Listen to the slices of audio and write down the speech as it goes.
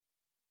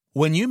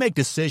When you make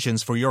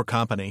decisions for your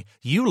company,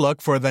 you look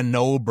for the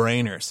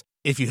no-brainers.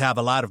 If you have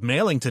a lot of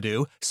mailing to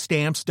do,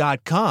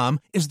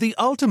 Stamps.com is the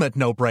ultimate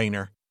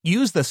no-brainer.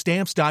 Use the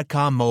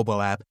Stamps.com mobile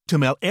app to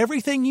mail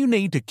everything you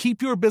need to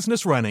keep your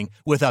business running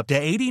with up to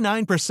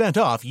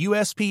 89% off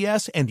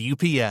USPS and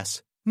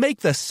UPS. Make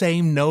the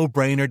same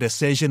no-brainer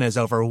decision as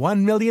over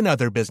 1 million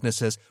other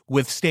businesses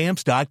with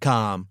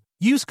Stamps.com.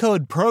 Use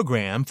code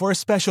PROGRAM for a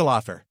special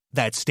offer.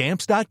 That's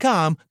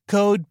Stamps.com,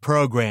 code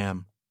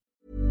PROGRAM.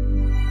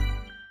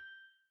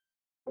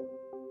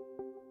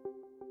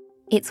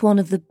 It's one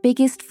of the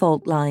biggest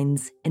fault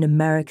lines in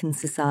American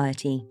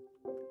society.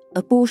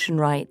 Abortion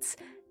rights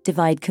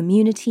divide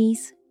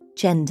communities,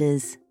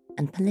 genders,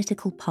 and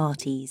political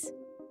parties.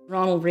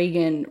 Ronald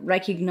Reagan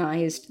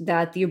recognized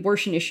that the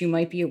abortion issue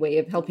might be a way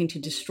of helping to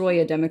destroy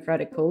a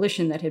Democratic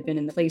coalition that had been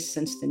in place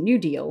since the New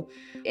Deal.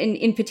 And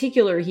in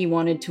particular, he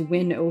wanted to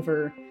win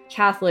over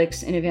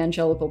Catholics and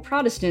evangelical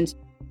Protestants.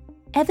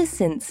 Ever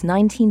since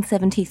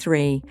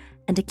 1973,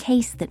 and a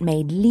case that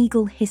made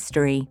legal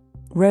history,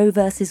 Roe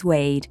v.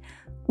 Wade,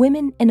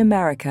 women in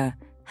America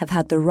have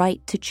had the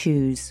right to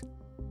choose.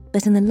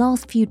 But in the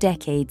last few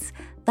decades,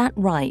 that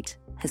right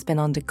has been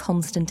under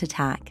constant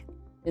attack.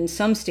 In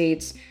some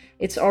states,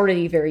 it's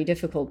already very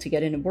difficult to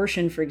get an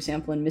abortion. For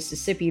example, in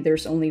Mississippi,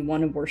 there's only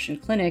one abortion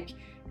clinic,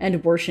 and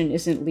abortion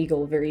isn't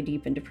legal very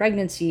deep into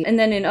pregnancy. And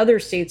then in other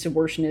states,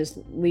 abortion is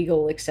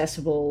legal,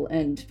 accessible,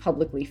 and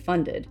publicly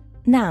funded.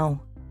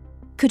 Now,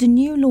 could a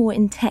new law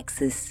in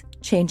Texas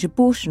change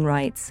abortion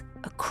rights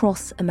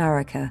across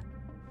America?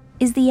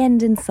 Is the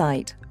end in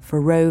sight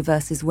for Roe v.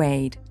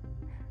 Wade?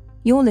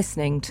 You're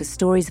listening to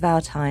Stories of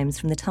Our Times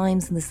from The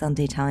Times and The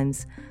Sunday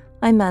Times.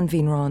 I'm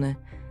Manveen Rana.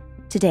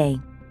 Today,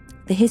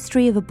 the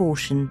history of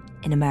abortion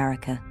in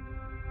America.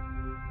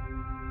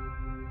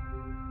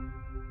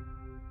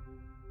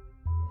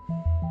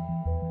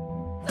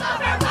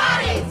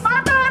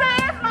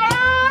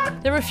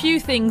 There are few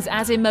things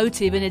as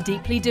emotive in a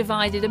deeply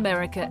divided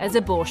America as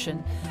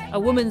abortion. A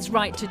woman's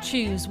right to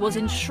choose was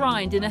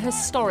enshrined in a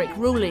historic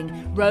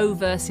ruling, Roe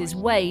v.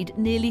 Wade,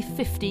 nearly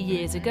 50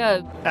 years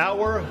ago.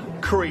 Our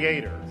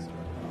Creator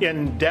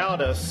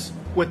endowed us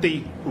with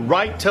the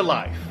right to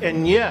life,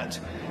 and yet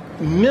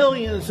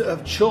millions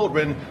of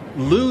children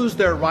lose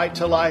their right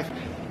to life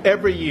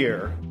every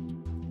year.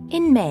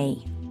 In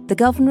May, the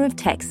governor of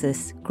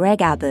Texas,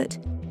 Greg Abbott,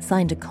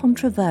 signed a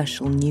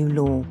controversial new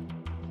law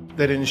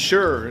that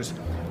ensures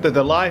that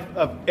the life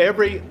of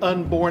every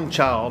unborn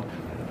child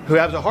who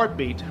has a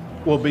heartbeat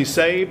will be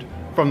saved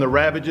from the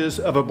ravages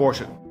of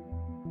abortion.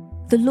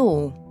 The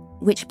law,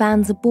 which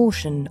bans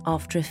abortion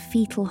after a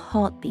fetal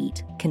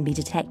heartbeat can be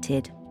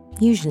detected,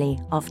 usually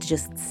after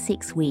just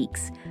 6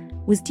 weeks,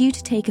 was due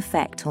to take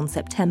effect on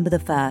September the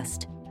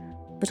 1st.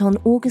 But on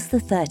August the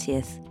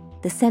 30th,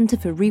 the Center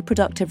for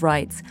Reproductive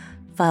Rights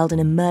filed an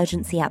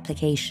emergency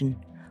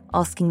application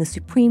asking the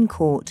Supreme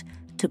Court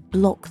to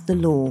block the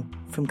law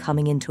from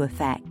coming into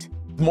effect.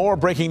 More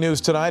breaking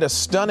news tonight, a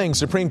stunning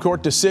Supreme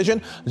Court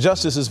decision.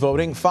 Justices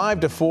voting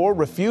 5-4,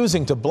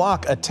 refusing to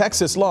block a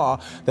Texas law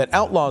that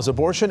outlaws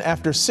abortion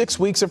after 6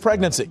 weeks of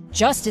pregnancy.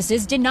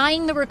 Justices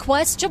denying the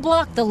request to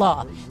block the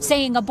law,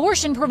 saying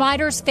abortion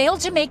providers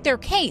failed to make their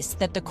case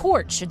that the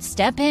court should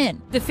step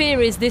in. The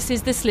fear is this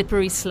is the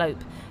slippery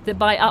slope, that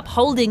by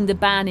upholding the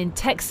ban in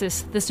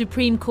Texas, the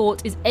Supreme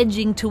Court is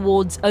edging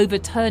towards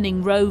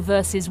overturning Roe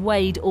v.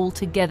 Wade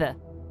altogether.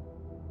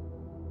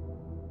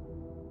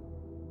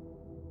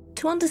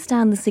 To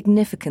understand the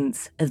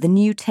significance of the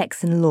new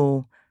Texan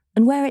law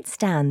and where it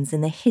stands in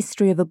the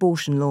history of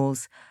abortion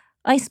laws,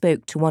 I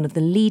spoke to one of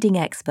the leading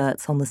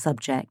experts on the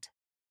subject.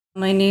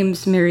 My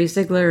name's Mary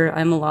Ziegler.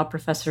 I'm a law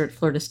professor at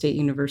Florida State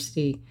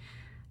University,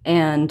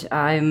 and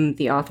I'm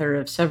the author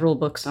of several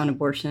books on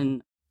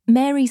abortion.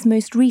 Mary's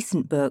most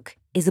recent book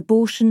is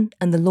Abortion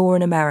and the Law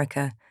in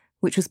America,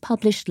 which was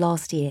published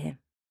last year.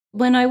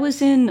 When I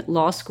was in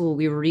law school,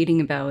 we were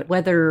reading about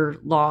whether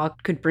law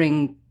could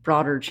bring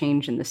broader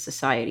change in the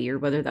society, or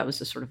whether that was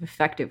a sort of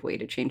effective way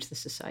to change the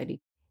society.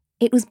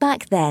 It was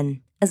back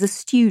then, as a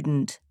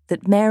student,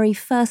 that Mary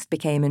first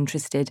became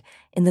interested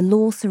in the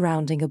law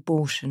surrounding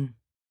abortion.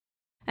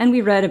 And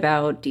we read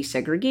about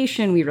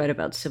desegregation, we read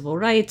about civil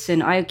rights,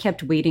 and I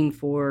kept waiting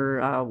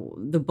for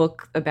the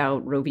book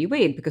about Roe v.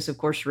 Wade, because of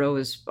course Roe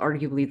is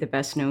arguably the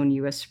best known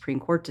U.S. Supreme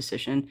Court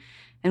decision.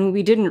 And when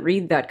we didn't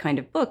read that kind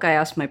of book, I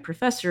asked my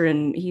professor,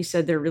 and he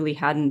said there really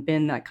hadn't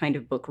been that kind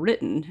of book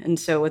written. And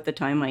so at the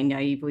time, I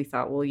naively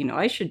thought, well,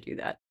 I should do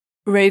that.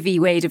 Roe v.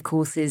 Wade, of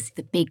course, is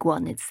the big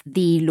one. It's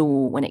the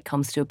law when it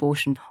comes to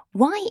abortion.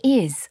 Why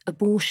is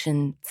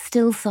abortion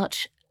still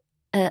such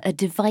a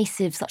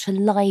divisive, such a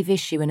live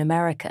issue in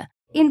America?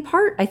 In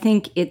part, I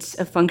think it's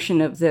a function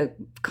of the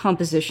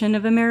composition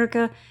of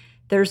America.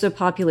 There's a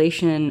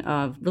population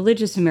of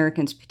religious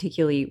Americans,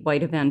 particularly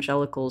white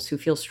evangelicals, who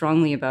feel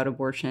strongly about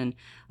abortion,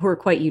 who are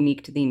quite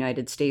unique to the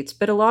United States.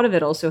 But a lot of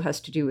it also has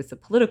to do with the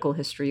political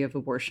history of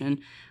abortion.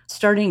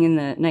 Starting in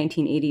the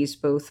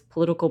 1980s, both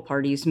political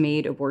parties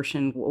made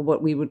abortion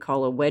what we would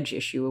call a wedge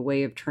issue, a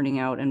way of turning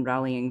out and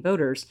rallying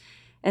voters.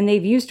 And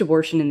they've used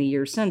abortion in the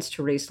years since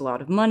to raise a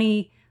lot of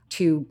money,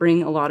 to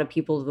bring a lot of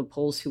people to the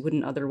polls who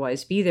wouldn't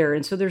otherwise be there.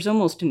 And so there's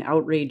almost an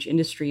outrage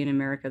industry in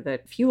America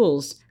that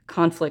fuels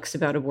conflicts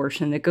about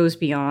abortion that goes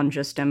beyond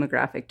just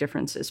demographic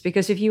differences.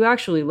 Because if you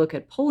actually look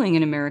at polling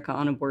in America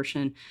on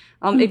abortion,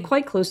 it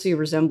quite closely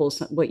resembles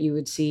what you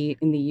would see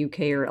in the UK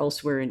or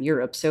elsewhere in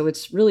Europe. So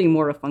it's really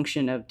more a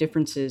function of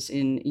differences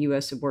in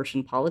US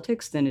abortion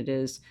politics than it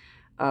is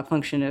a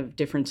function of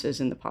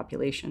differences in the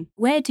population.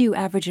 Where do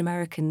average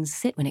Americans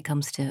sit when it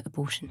comes to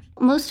abortion?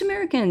 Most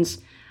Americans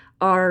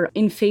are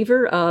in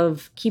favor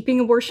of keeping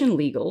abortion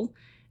legal.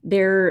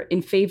 They're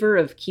in favor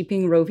of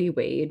keeping Roe v.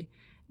 Wade.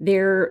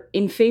 They're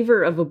in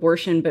favor of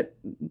abortion, but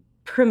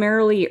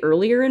primarily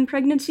earlier in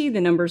pregnancy.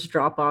 The numbers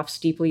drop off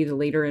steeply the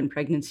later in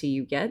pregnancy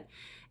you get.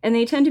 And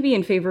they tend to be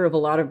in favor of a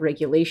lot of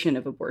regulation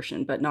of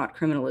abortion, but not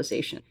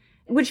criminalization,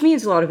 which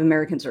means a lot of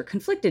Americans are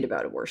conflicted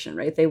about abortion,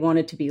 right? They want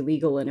it to be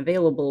legal and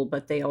available,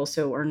 but they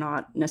also are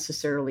not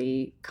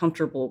necessarily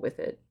comfortable with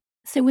it.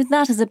 So with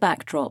that as a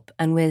backdrop,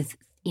 and with,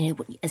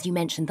 as you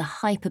mentioned, the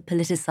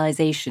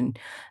hyper-politicization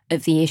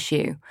of the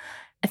issue,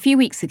 a few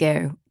weeks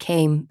ago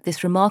came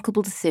this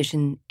remarkable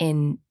decision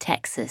in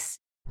Texas.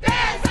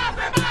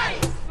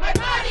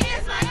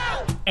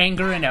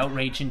 Anger and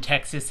outrage in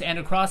Texas and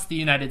across the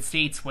United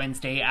States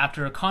Wednesday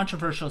after a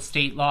controversial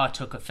state law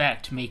took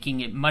effect,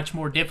 making it much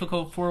more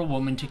difficult for a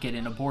woman to get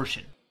an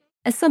abortion.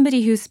 As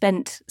somebody who's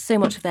spent so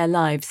much of their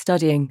lives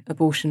studying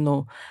abortion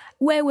law,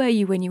 where were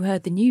you when you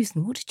heard the news,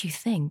 and what did you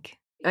think?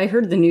 I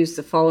heard the news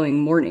the following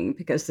morning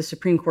because the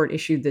Supreme Court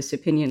issued this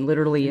opinion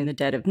literally in the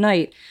dead of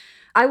night.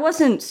 I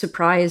wasn't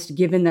surprised,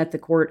 given that the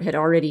court had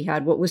already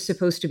had what was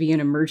supposed to be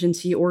an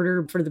emergency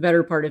order for the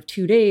better part of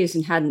 2 days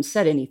and hadn't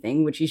said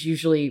anything, which is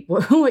usually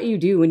what you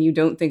do when you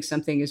don't think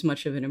something is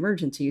much of an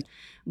emergency.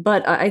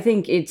 But I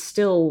think it's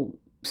still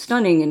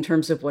stunning in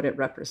terms of what it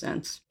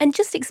represents. And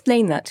just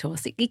explain that to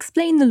us.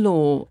 Explain the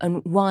law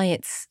and why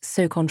it's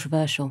so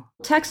controversial.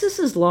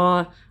 Texas's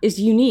law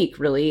is unique,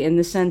 really, in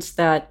the sense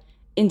that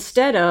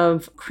instead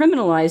of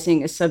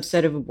criminalizing a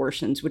subset of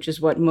abortions, which is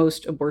what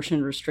most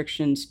abortion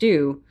restrictions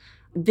do,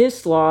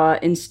 this law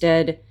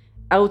instead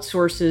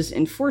outsources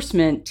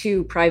enforcement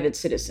to private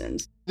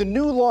citizens. The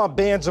new law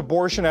bans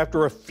abortion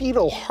after a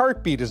fetal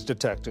heartbeat is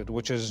detected,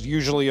 which is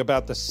usually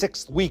about the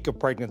 6th week of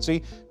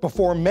pregnancy,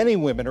 before many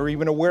women are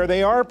even aware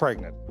they are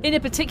pregnant. In a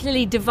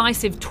particularly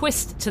divisive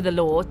twist to the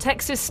law,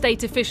 Texas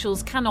state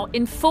officials cannot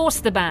enforce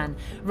the ban.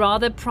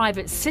 Rather,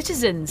 private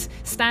citizens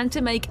stand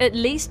to make at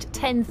least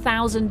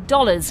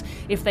 $10,000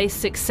 if they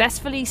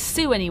successfully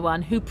sue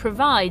anyone who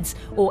provides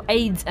or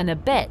aids and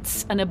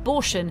abets an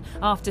abortion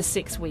after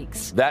 6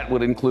 weeks. That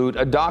would include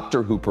a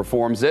doctor who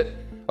performs it,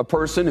 a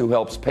person who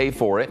helps pay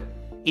for it,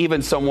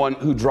 even someone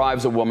who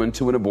drives a woman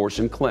to an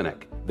abortion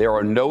clinic. There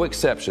are no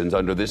exceptions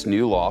under this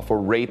new law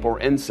for rape or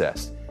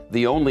incest,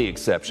 the only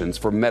exceptions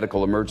for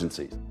medical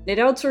emergencies. It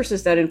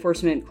outsources that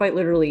enforcement quite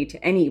literally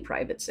to any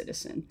private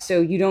citizen.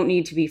 So you don't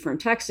need to be from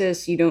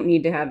Texas, you don't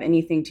need to have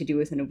anything to do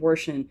with an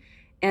abortion,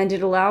 and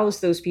it allows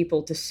those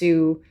people to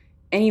sue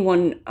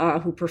anyone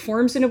who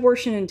performs an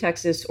abortion in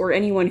Texas or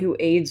anyone who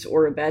aids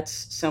or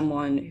abets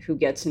someone who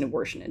gets an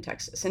abortion in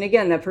Texas. And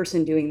again, that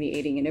person doing the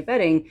aiding and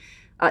abetting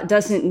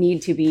doesn't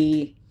need to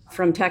be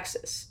from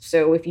Texas.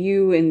 So if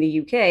you in the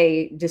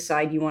UK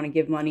decide you want to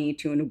give money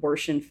to an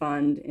abortion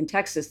fund in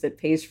Texas that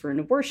pays for an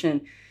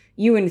abortion,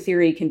 you in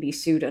theory can be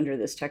sued under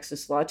this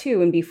Texas law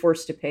too and be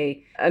forced to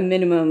pay a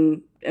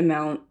minimum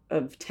amount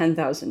of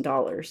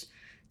 $10,000.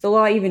 The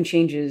law even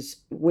changes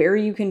where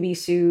you can be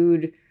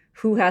sued,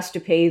 who has to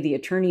pay the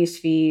attorney's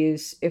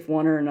fees if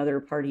one or another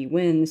party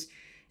wins.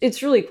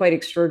 It's really quite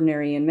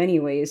extraordinary in many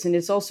ways, and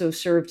it's also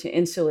served to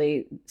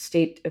insulate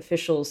state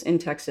officials in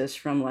Texas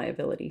from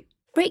liability.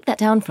 Break that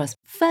down for us.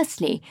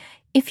 Firstly,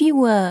 if you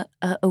were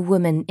a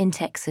woman in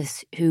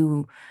Texas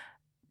who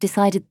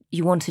decided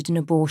you wanted an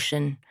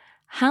abortion,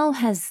 how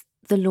has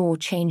the law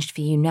changed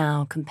for you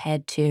now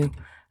compared to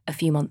a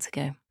few months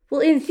ago? Well,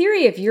 in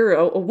theory, if you're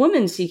a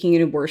woman seeking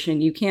an abortion,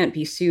 you can't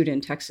be sued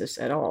in Texas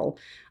at all.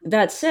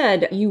 That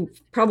said, you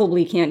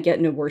probably can't get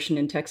an abortion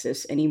in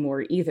Texas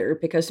anymore either,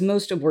 because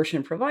most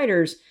abortion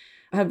providers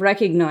have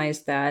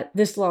recognized that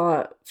this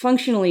law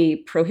functionally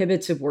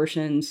prohibits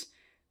abortions,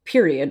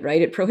 period,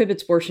 right? It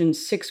prohibits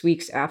abortions 6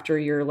 weeks after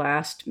your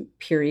last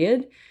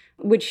period,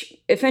 which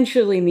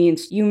essentially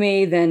means you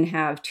may then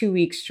have 2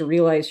 weeks to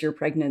realize you're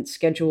pregnant,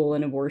 schedule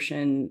an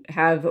abortion,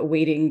 have a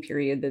waiting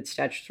period that's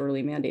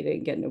statutorily mandated,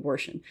 and get an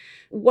abortion.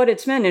 What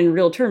it's meant in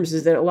real terms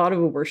is that a lot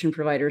of abortion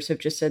providers have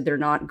just said they're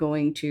not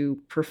going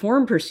to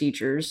perform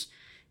procedures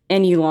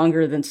any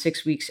longer than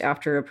 6 weeks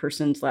after a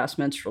person's last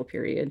menstrual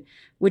period,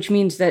 which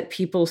means that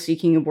people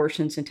seeking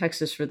abortions in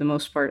Texas, for the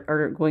most part,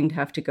 are going to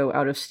have to go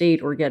out of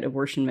state or get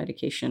abortion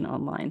medication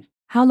online.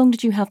 How long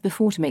did you have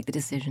before to make the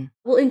decision?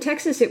 Well, in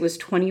Texas, it was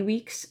 20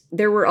 weeks.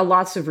 There were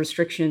lots of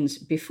restrictions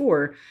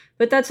before,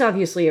 but that's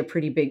obviously a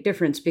pretty big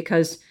difference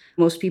because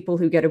most people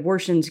who get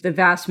abortions, the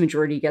vast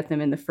majority get them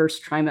in the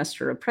first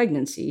trimester of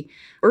pregnancy.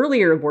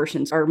 Earlier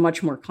abortions are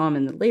much more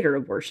common than later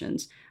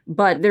abortions,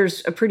 but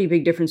there's a pretty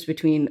big difference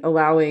between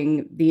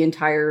allowing the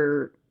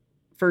entire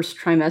first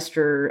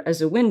trimester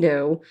as a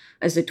window,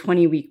 as a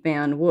 20-week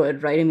ban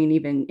would, right? I mean,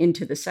 even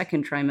into the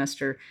second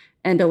trimester,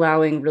 and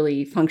allowing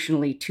really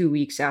functionally 2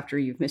 weeks after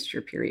you've missed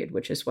your period,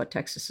 which is what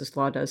Texas's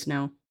law does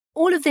now.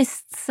 All of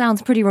this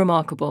sounds pretty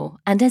remarkable.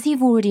 And as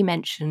you've already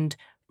mentioned,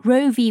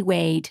 Roe v.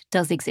 Wade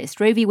does exist.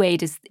 Roe v.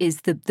 Wade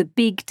is the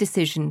big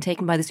decision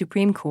taken by the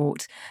Supreme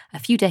Court a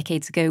few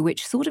decades ago,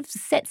 which sort of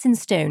sets in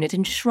stone, it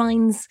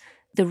enshrines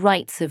the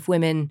rights of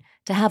women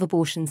to have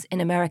abortions in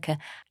America.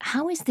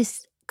 How is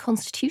this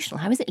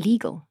constitutional? How is it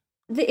legal?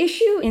 The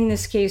issue in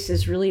this case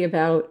is really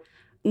about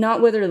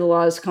not whether the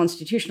law is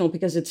constitutional,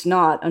 because it's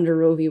not under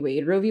Roe v.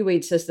 Wade. Roe v.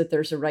 Wade says that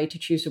there's a right to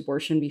choose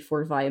abortion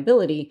before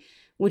viability,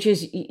 which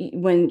is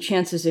when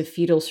chances of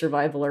fetal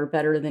survival are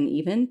better than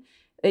even.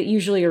 It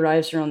usually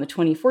arrives around the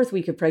 24th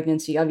week of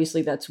pregnancy.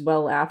 Obviously, that's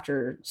well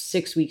after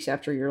 6 weeks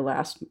after your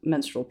last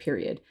menstrual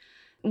period.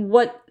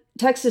 What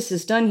Texas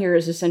has done here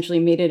is essentially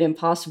made it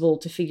impossible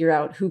to figure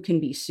out who can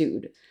be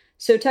sued.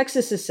 So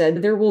Texas has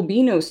said there will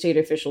be no state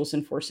officials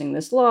enforcing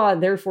this law,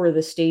 therefore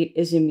the state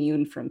is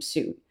immune from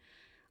suit.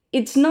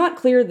 It's not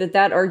clear that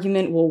that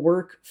argument will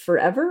work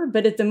forever,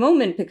 but at the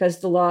moment, because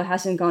the law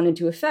hasn't gone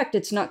into effect,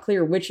 it's not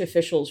clear which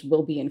officials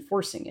will be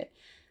enforcing it.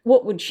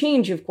 What would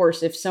change, of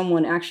course, if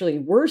someone actually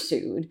were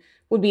sued,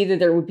 would be that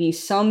there would be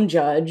some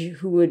judge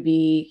who would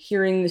be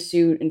hearing the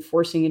suit,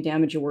 enforcing a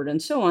damage award,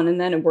 and so on,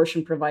 and then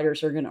abortion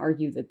providers are going to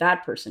argue that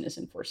that person is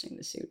enforcing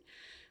the suit.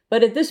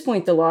 But at this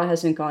point, the law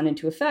hasn't gone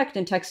into effect,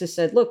 and Texas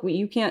said, look,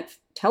 you can't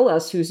tell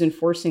us who's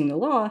enforcing the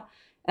law,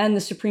 and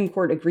the Supreme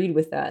Court agreed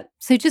with that.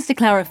 So just to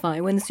clarify,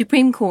 when the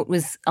Supreme Court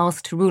was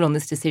asked to rule on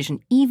this decision,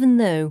 even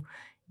though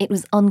it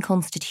was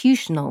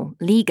unconstitutional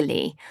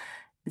legally,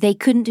 they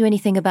couldn't do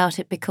anything about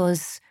it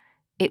because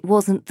it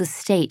wasn't the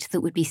state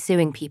that would be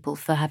suing people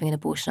for having an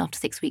abortion after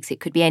 6 weeks. It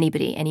could be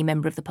anybody, any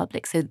member of the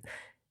public. So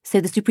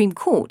the Supreme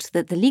Court,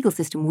 that the legal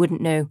system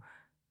wouldn't know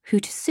who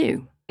to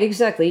sue.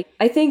 Exactly.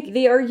 I think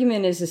the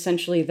argument is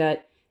essentially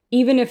that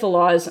even if a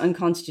law is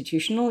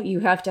unconstitutional, you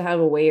have to have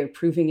a way of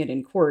proving it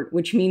in court,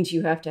 which means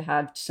you have to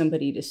have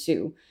somebody to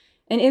sue.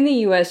 And in the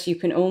US, you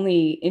can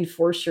only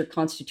enforce your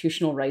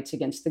constitutional rights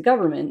against the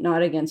government,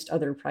 not against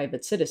other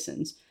private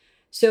citizens.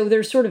 So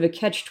there's sort of a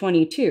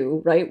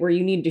catch-22, right, where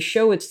you need to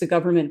show it's the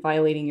government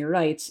violating your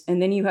rights,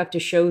 and then you have to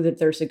show that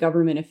there's a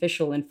government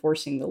official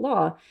enforcing the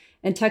law.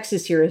 And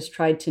Texas here has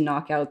tried to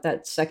knock out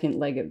that second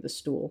leg of the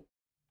stool.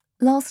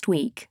 Last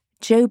week,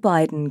 Joe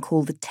Biden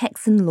called the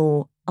Texan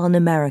law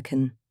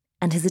un-American,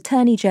 and his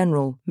Attorney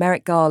General,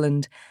 Merrick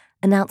Garland,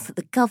 announced that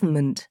the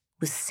government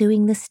was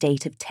suing the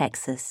state of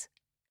Texas.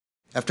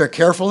 After a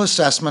careful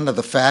assessment of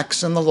the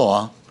facts and the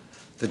law,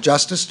 the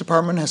Justice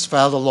Department has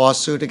filed a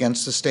lawsuit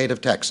against the state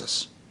of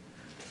Texas.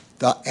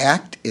 The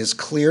act is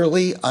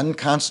clearly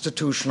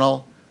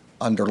unconstitutional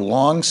under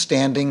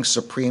long-standing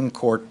Supreme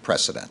Court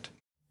precedent.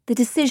 The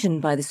decision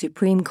by the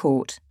Supreme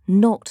Court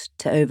not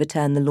to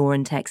overturn the law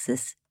in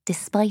Texas,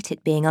 despite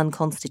it being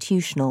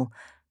unconstitutional,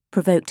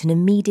 provoked an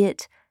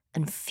immediate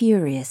and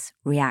furious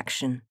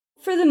reaction.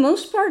 For the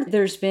most part,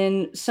 there's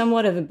been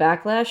somewhat of a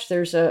backlash.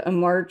 There's a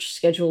march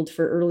scheduled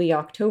for early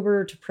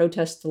October to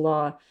protest the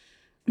law.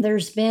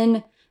 There's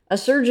been a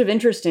surge of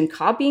interest in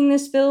copying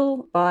this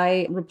bill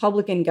by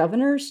Republican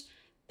governors,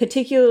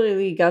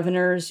 particularly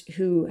governors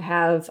who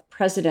have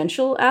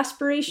presidential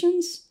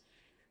aspirations,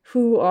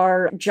 who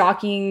are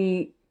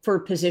jockeying for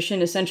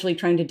position, essentially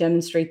trying to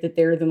demonstrate that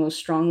they're the most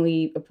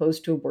strongly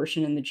opposed to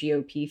abortion in the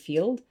GOP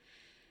field.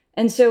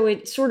 And so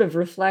it sort of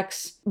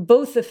reflects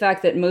both the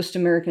fact that most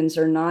Americans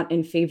are not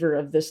in favor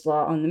of this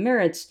law on the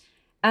merits,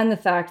 and the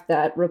fact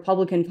that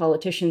Republican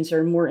politicians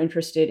are more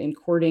interested in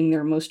courting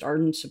their most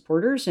ardent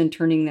supporters and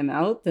turning them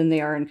out than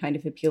they are in kind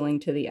of appealing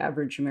to the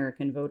average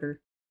American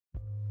voter.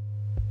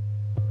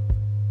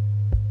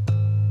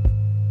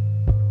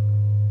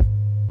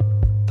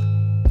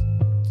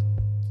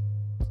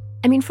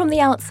 I mean, from the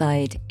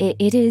outside,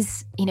 it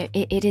is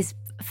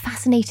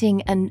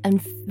fascinating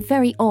and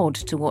very odd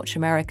to watch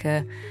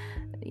America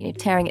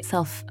tearing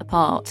itself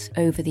apart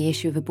over the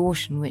issue of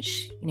abortion,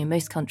 which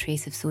most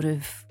countries have sort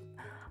of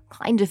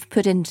kind of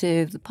put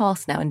into the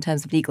past now in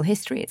terms of legal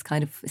history. It's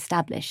kind of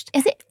established.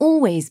 Has it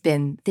always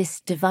been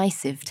this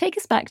divisive? Take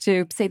us back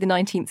to, say, the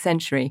 19th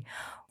century.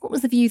 What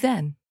was the view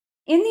then?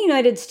 In the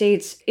United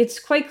States, it's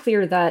quite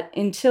clear that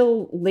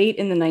until late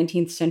in the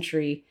 19th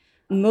century,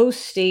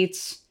 most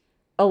states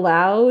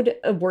allowed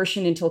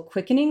abortion until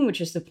quickening,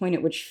 which is the point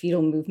at which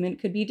fetal movement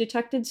could be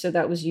detected. So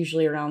that was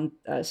usually around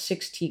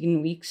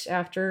 16 weeks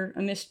after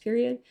a missed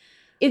period.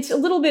 It's a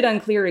little bit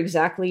unclear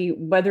exactly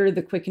whether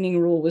the quickening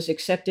rule was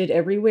accepted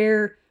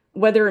everywhere,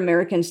 whether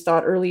Americans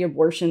thought early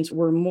abortions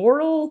were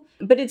moral,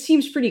 but it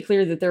seems pretty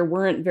clear that there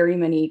weren't very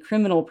many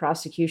criminal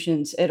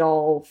prosecutions at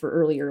all for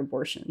earlier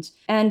abortions.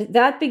 And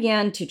that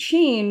began to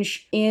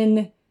change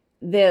in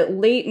the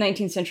late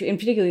 19th century, and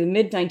particularly the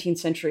mid-19th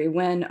century,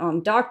 when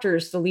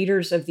doctors, the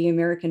leaders of the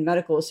American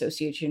Medical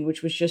Association,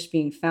 which was just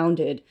being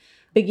founded,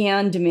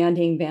 began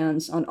demanding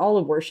bans on all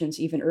abortions,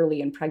 even early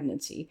in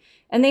pregnancy.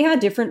 And they had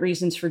different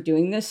reasons for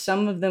doing this.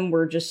 Some of them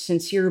were just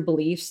sincere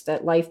beliefs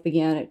that life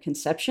began at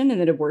conception and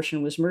that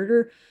abortion was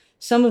murder.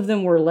 Some of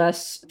them were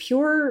less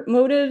pure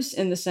motives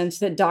in the sense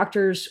that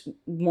doctors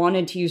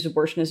wanted to use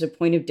abortion as a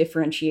point of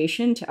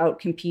differentiation to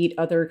outcompete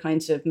other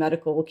kinds of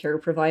medical care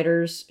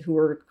providers who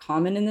were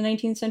common in the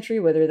 19th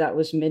century, whether that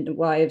was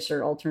midwives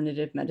or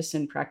alternative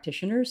medicine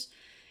practitioners.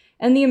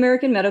 And the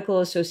American Medical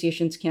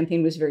Association's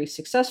campaign was very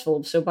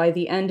successful. So by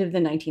the end of the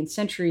 19th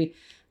century,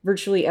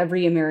 virtually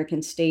every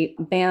American state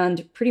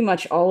banned pretty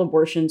much all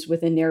abortions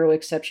with a narrow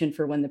exception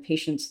for when the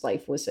patient's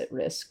life was at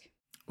risk.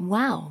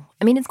 Wow.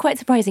 I mean, it's quite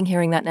surprising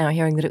hearing that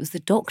it was the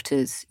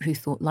doctors who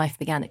thought life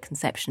began at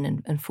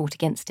conception and fought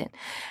against it.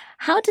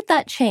 How did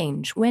that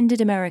change? When did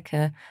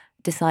America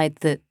decide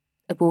that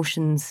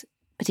abortions,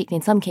 particularly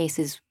in some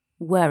cases,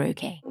 were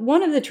okay?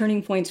 One of the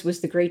turning points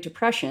was the Great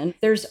Depression.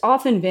 There's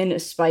often been a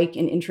spike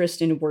in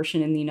interest in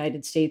abortion in the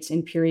United States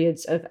in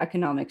periods of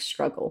economic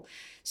struggle.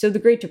 So the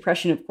Great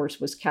Depression, of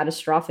course, was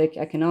catastrophic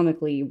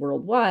economically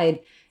worldwide.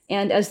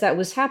 And as that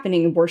was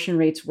happening, abortion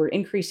rates were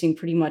increasing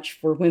pretty much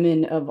for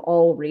women of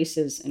all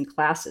races and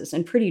classes,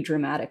 and pretty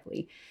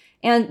dramatically.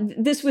 And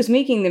this was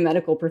making the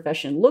medical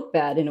profession look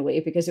bad in a way,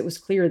 because it was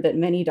clear that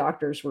many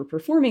doctors were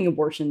performing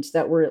abortions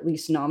that were at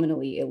least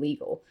nominally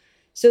illegal.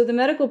 So the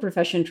medical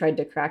profession tried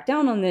to crack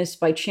down on this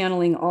by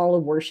channeling all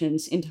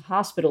abortions into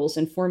hospitals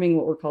and forming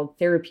what were called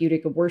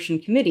therapeutic abortion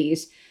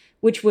committees,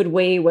 which would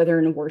weigh whether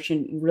an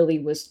abortion really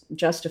was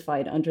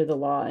justified under the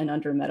law and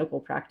under medical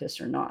practice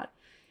or not.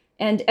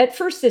 And at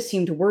first this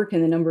seemed to work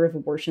and the number of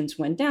abortions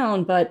went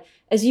down, but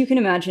as you can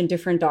imagine,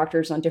 different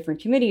doctors on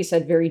different committees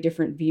had very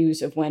different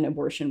views of when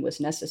abortion was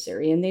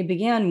necessary. And they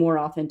began more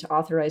often to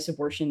authorize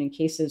abortion in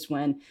cases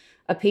when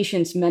a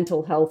patient's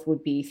mental health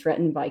would be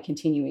threatened by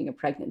continuing a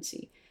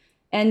pregnancy.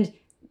 And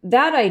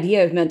that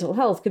idea of mental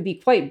health could be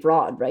quite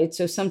broad, right?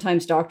 So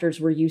sometimes doctors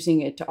were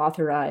using it to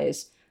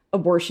authorize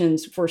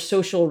abortions for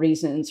social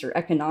reasons or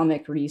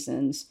economic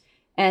reasons.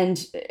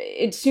 And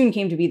it soon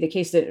came to be the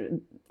case that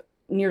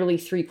nearly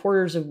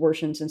 3/4 of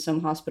abortions in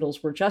some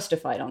hospitals were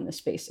justified on this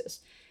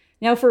basis.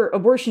 Now, for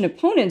abortion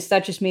opponents,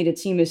 that just made it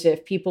seem as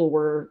if people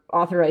were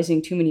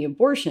authorizing too many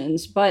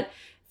abortions. But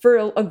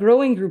for a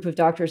growing group of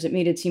doctors, it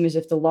made it seem as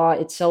if the law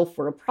itself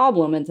were a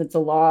problem and that the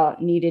law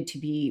needed to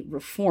be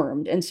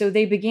reformed. And so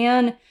they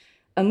began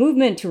a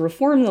movement to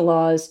reform the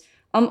laws,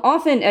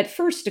 often at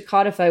first to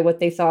codify what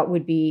they thought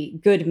would be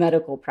good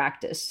medical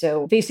practice.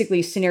 So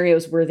basically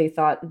scenarios where they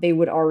thought they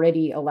would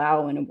already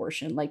allow an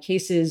abortion, like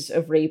cases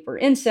of rape or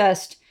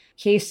incest,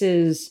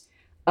 cases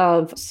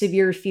of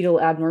severe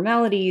fetal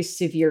abnormalities,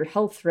 severe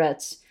health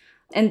threats.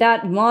 And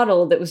that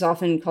model that was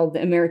often called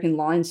the American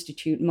Law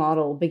Institute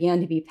model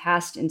began to be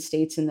passed in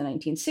states in the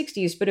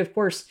 1960s. But of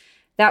course,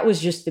 that was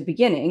just the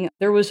beginning.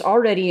 There was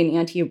already an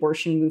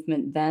anti-abortion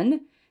movement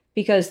then,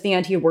 because the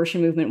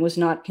anti-abortion movement was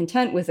not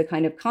content with a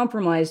kind of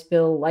compromise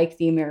bill like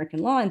the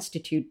American Law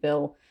Institute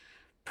bill,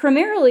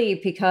 primarily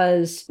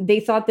because they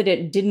thought that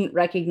it didn't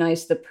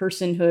recognize the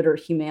personhood or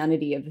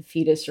humanity of a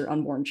fetus or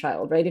unborn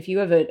child, right? If you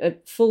have a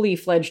fully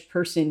fledged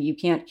person, you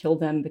can't kill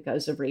them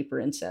because of rape or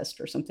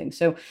incest or something.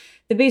 So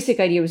the basic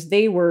idea was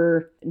they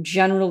were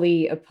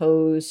generally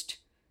opposed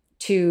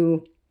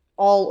to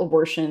all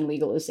abortion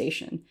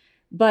legalization.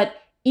 But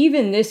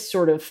even this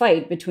sort of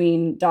fight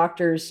between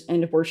doctors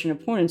and abortion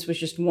opponents was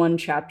just one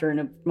chapter in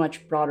a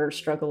much broader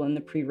struggle in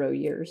the pre-Roe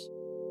years.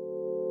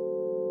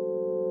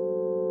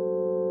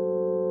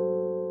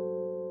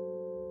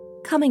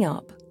 Coming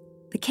up,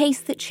 the case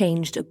that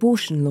changed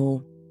abortion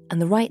law and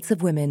the rights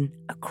of women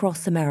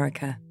across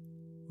America,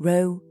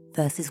 Roe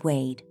versus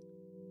Wade.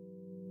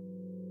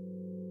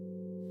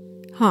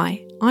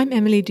 Hi, I'm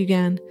Emily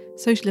Dugan,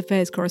 Social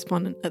Affairs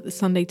Correspondent at The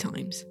Sunday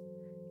Times.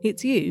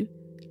 It's you,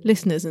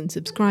 listeners and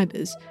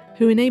subscribers,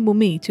 who enable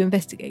me to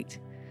investigate.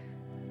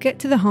 Get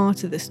to the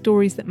heart of the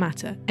stories that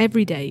matter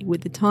every day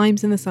with The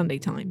Times and The Sunday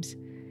Times.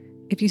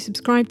 If you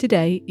subscribe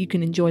today, you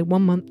can enjoy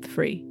 1 month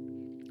free.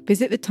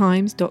 Visit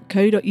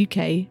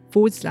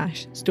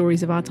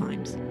thetimes.co.uk/stories of our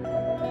times.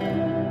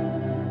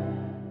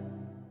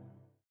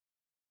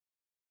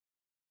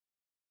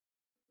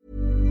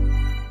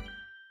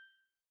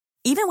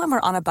 Even when we're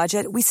on a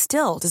budget, we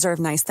still deserve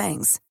nice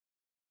things.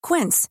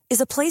 Quince is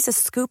a place to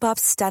scoop up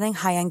stunning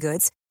high-end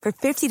goods for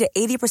 50 to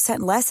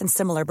 80% less than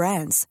similar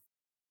brands.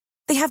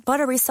 They have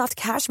buttery soft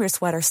cashmere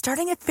sweaters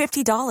starting at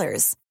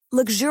 $50,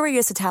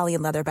 luxurious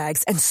Italian leather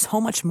bags, and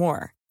so much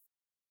more.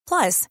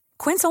 Plus,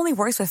 Quince only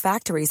works with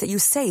factories that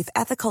use safe,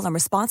 ethical, and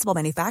responsible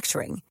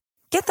manufacturing.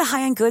 Get the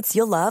high-end goods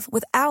you'll love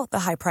without the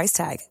high price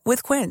tag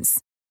with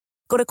Quince.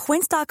 Go to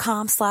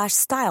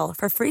quince.com/style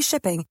for free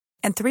shipping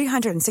and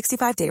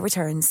 365-day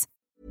returns.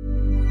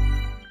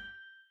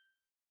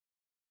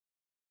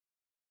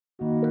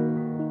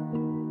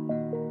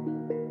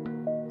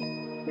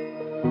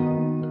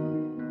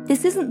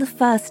 This isn't the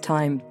first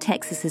time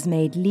Texas has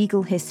made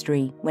legal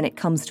history when it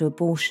comes to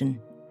abortion.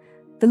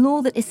 The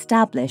law that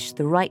established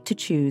the right to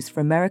choose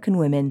for American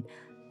women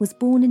was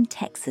born in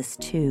Texas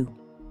too.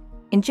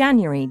 In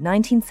January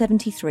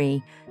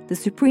 1973, the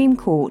Supreme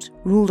Court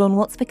ruled on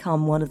what's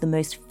become one of the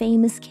most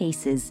famous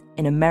cases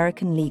in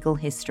American legal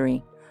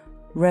history,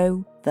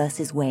 Roe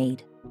versus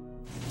Wade.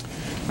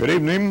 Good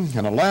evening.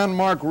 In a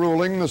landmark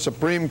ruling, the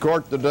Supreme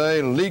Court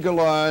today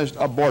legalized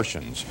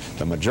abortions.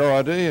 The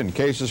majority in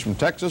cases from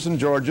Texas and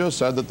Georgia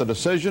said that the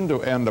decision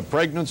to end a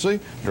pregnancy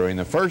during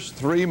the first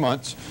 3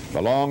 months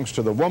belongs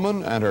to the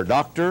woman and her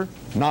doctor,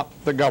 not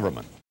the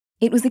government.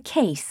 It was a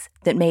case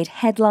that made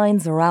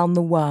headlines around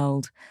the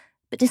world,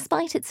 but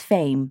despite its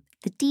fame,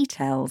 the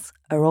details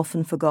are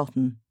often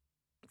forgotten.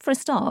 For a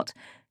start,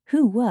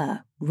 who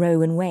were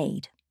Roe and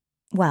Wade?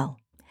 Well,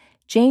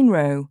 Jane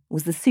Roe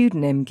was the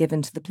pseudonym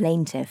given to the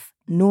plaintiff,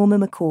 Norma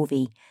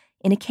McCorvey,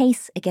 in a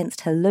case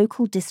against her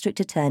local district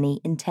attorney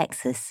in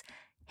Texas,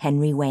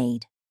 Henry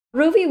Wade.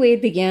 Roe v.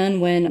 Wade began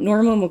when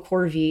Norma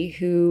McCorvey,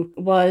 who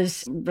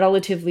was a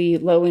relatively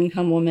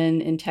low-income woman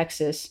in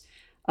Texas,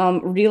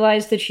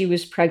 realized that she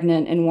was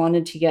pregnant and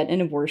wanted to get an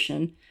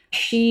abortion.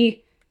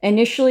 She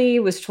initially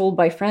was told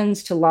by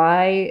friends to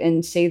lie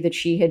and say that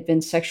she had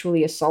been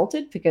sexually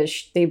assaulted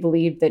because they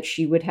believed that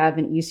she would have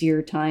an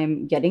easier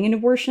time getting an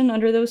abortion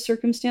under those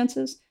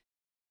circumstances.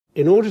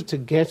 In order to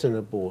get an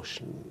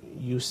abortion,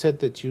 you said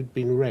that you'd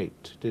been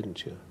raped,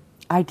 didn't you?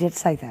 I did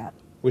say that.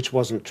 Which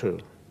wasn't true.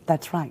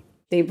 That's right.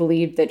 They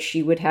believed that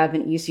she would have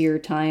an easier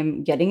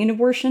time getting an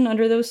abortion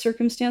under those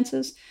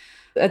circumstances.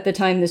 At the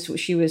time,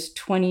 she was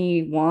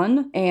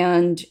 21,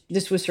 and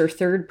this was her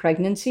third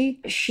pregnancy.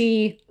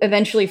 She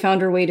eventually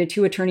found her way to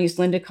two attorneys,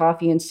 Linda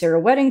Coffey and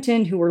Sarah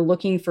Weddington, who were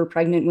looking for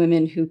pregnant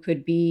women who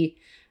could be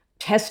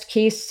test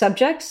case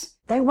subjects.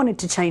 They wanted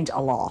to change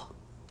a law.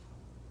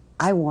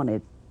 I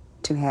wanted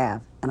to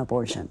have an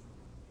abortion.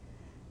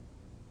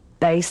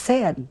 They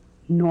said,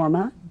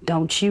 Norma,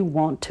 don't you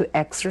want to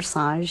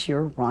exercise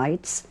your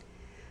rights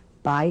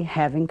by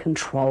having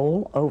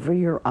control over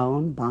your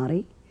own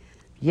body?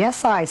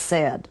 Yes, I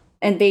said.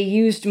 And they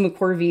used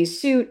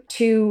McCorvey's suit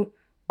to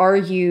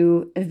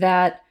argue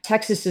that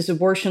Texas's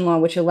abortion law,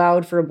 which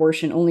allowed for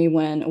abortion only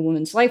when a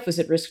woman's life was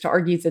at risk, to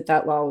argue that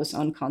that law was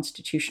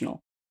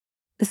unconstitutional.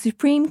 The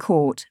Supreme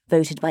Court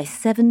voted by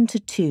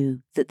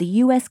 7-2 that the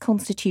US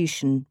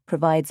Constitution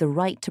provides a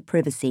right to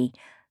privacy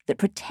that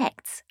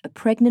protects a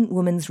pregnant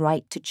woman's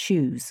right to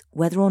choose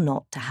whether or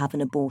not to have an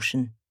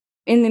abortion.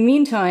 In the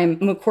meantime,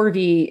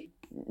 McCorvey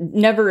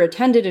never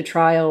attended a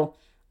trial,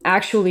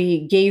 actually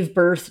gave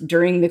birth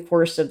during the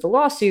course of the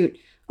lawsuit,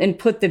 and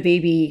put the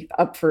baby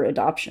up for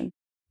adoption.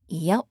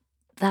 Yep,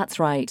 that's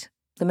right.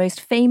 The most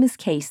famous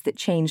case that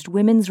changed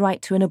women's right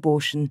to an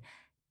abortion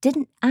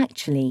didn't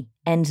actually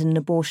end in an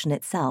abortion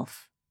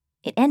itself.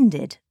 It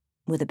ended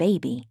with a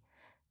baby.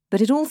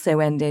 But it also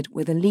ended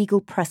with a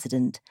legal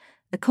precedent,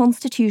 a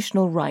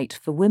constitutional right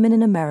for women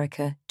in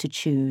America to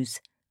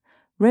choose.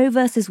 Roe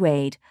versus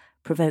Wade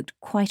provoked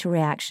quite a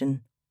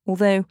reaction,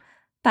 although,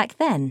 back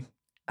then,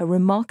 a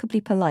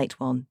remarkably polite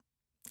one.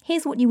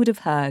 Here's what you would have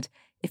heard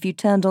if you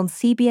turned on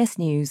CBS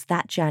News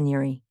that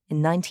January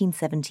in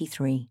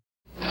 1973.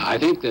 I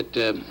think that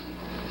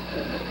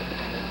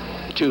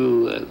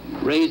to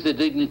raise the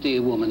dignity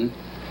of woman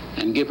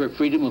and give her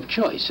freedom of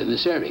choice in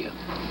this area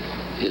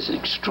is an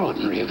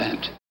extraordinary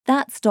event.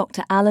 That's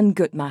Dr. Alan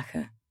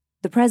Guttmacher,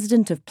 the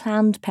president of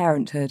Planned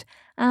Parenthood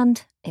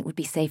and, it would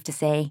be safe to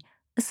say,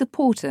 a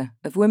supporter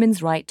of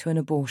women's right to an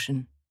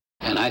abortion.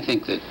 And I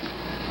think that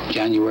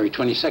January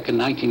 22nd,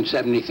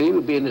 1973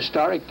 would be an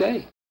historic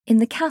day. In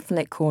the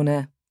Catholic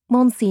corner,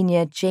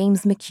 Monsignor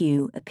James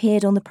McHugh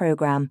appeared on the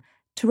programme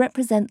to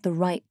represent the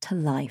right to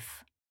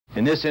life.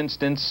 In this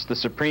instance, the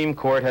Supreme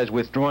Court has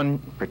withdrawn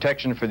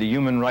protection for the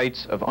human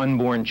rights of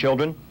unborn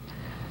children,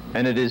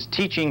 and it is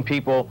teaching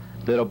people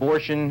that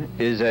abortion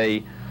is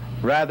a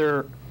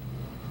rather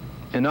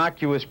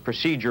innocuous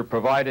procedure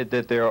provided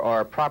that there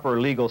are proper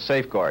legal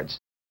safeguards.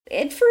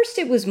 At first,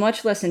 it was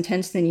much less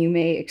intense than you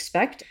may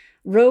expect.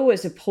 Roe,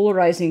 as a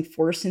polarizing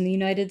force in the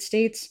United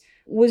States,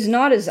 was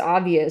not as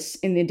obvious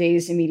in the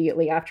days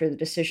immediately after the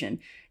decision.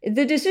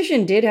 The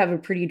decision did have a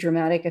pretty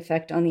dramatic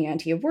effect on the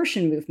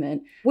anti-abortion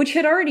movement, which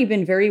had already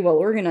been very well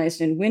organized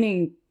and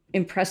winning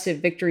impressive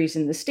victories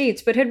in the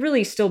states, but had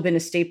really still been a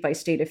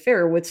state-by-state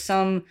affair, with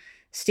some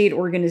state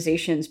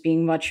organizations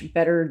being much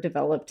better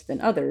developed than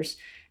others.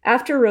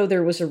 After Roe,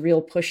 there was a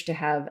real push to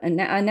have a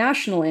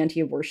national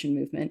anti-abortion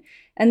movement,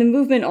 and the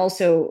movement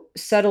also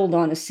settled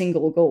on a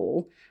single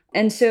goal.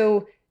 And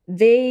so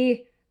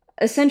they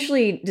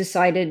essentially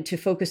decided to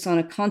focus on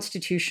a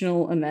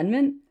constitutional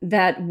amendment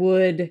that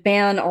would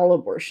ban all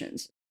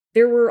abortions.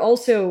 There were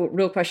also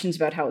real questions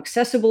about how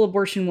accessible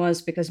abortion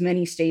was, because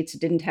many states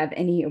didn't have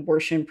any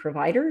abortion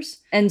providers.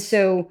 And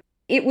so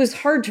it was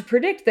hard to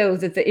predict, though,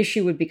 that the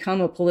issue would become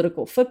a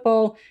political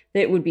football,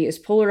 that it would be as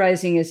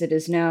polarizing as it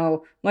is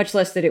now, much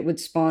less that it would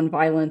spawn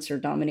violence or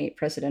dominate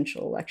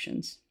presidential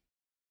elections.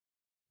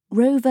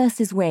 Roe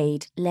versus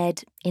Wade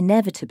led,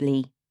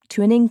 inevitably,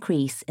 to an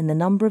increase in the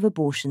number of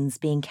abortions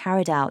being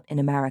carried out in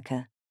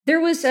America. There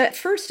was at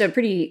first a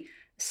pretty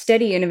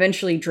steady and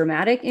eventually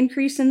dramatic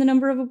increase in the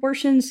number of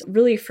abortions,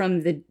 really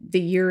from the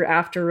year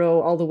after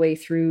Roe all the way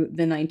through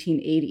the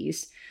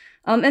 1980s.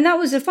 And that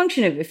was a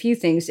function of a few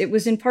things. It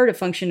was in part a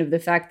function of the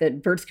fact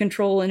that birth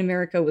control in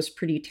America was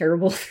pretty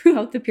terrible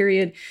throughout the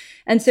period.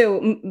 And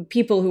so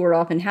people who were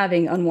often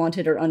having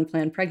unwanted or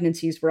unplanned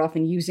pregnancies were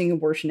often using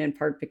abortion in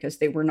part because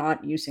they were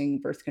not using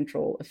birth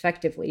control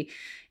effectively.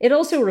 It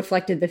also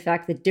reflected the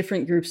fact that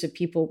different groups of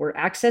people were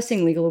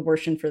accessing legal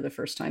abortion for the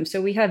first time.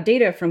 So we have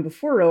data from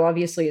before Roe.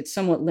 Obviously, it's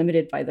somewhat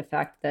limited by the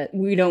fact that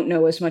we don't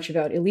know as much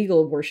about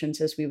illegal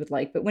abortions as we would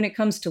like. But when it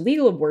comes to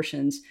legal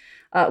abortions,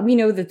 we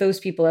know that those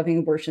people having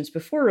abortions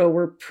before Roe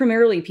were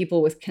primarily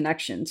people with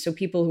connections. So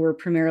people who were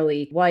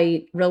primarily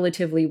white,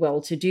 relatively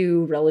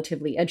well-to-do,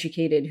 relatively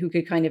educated, who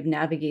could kind of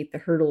navigate the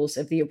hurdles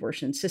of the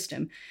abortion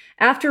system.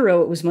 After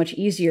Roe, it was much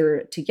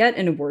easier to get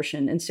an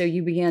abortion. And so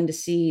you began to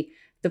see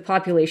the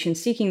population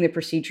seeking the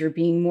procedure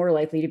being more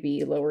likely to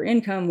be lower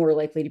income, more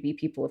likely to be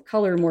people of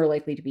color, more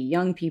likely to be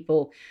young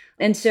people.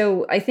 And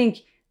so I think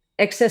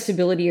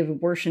accessibility of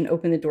abortion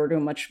opened the door to a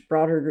much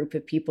broader group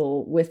of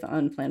people with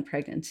unplanned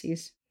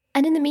pregnancies.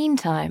 And in the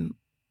meantime,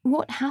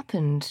 what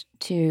happened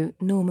to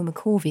Norma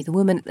McCorvey, the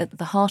woman at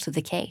the heart of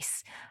the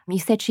case? You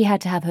said she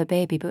had to have her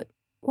baby, but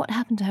what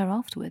happened to her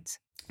afterwards?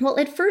 Well,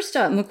 at first,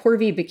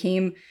 McCorvey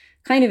became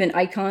kind of an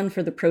icon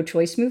for the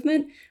pro-choice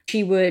movement.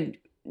 She would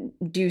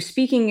do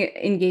speaking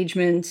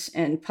engagements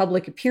and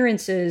public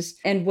appearances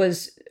and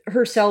was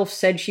herself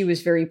said she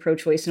was very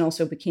pro-choice and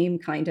also became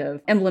kind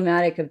of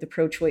emblematic of the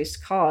pro-choice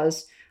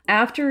cause.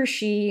 After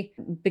she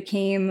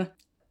became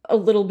a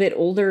little bit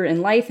older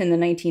in life in the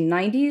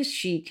 1990s,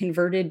 she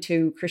converted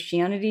to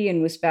Christianity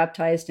and was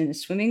baptized in a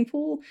swimming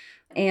pool.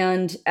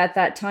 And at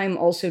that time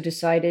also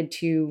decided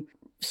to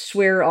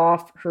swear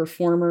off her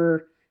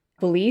former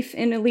belief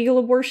in illegal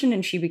abortion,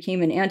 and she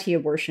became an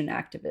anti-abortion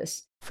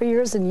activist. For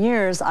years and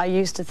years, I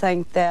used to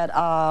think that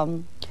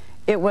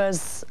it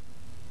was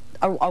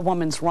a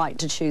woman's right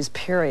to choose,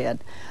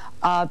 period.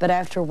 But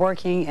after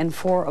working in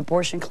 4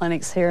 abortion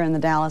clinics here in the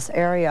Dallas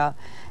area,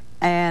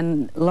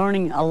 and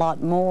learning a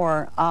lot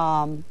more,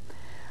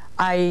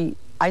 I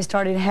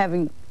started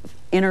having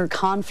inner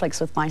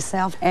conflicts with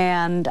myself,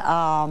 and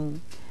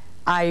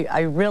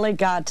I really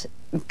got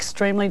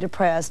extremely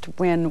depressed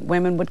when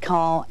women would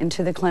call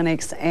into the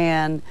clinics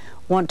and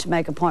want to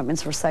make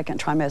appointments for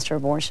second trimester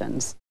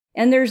abortions.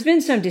 And there's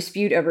been some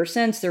dispute ever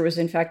since. There was,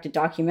 in fact, a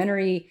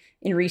documentary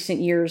in recent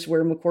years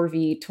where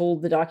McCorvey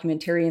told the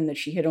documentarian that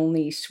she had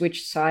only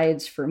switched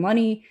sides for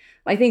money.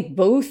 I think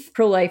both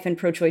pro-life and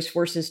pro-choice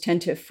forces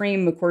tend to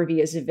frame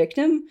McCorvey as a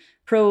victim.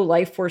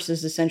 Pro-life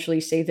forces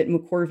essentially say that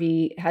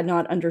McCorvey had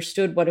not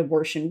understood what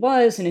abortion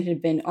was and it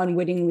had been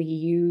unwittingly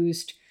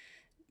used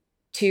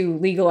to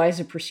legalize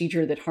a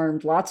procedure that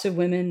harmed lots of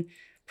women.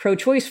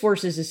 Pro-choice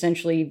forces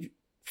essentially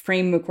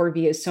frame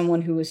McCorvey as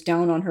someone who was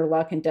down on her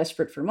luck and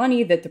desperate for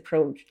money that the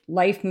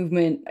pro-life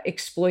movement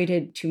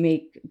exploited to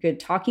make good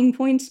talking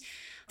points.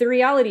 The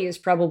reality is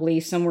probably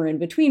somewhere in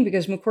between,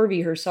 because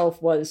McCorvey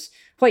herself was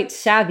quite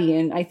savvy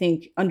and I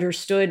think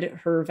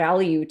understood her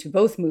value to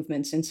both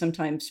movements and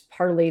sometimes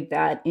parlayed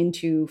that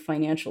into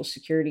financial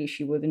security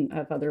she wouldn't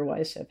have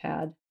otherwise have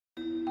had.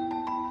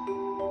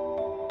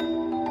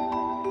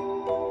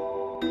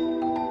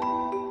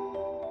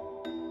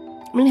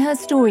 I mean, her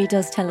story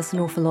does tell us an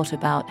awful lot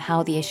about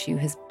how the issue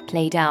has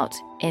played out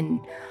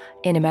in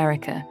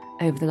America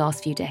over the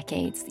last few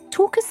decades.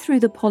 Talk us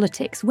through the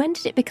politics. When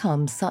did it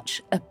become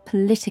such a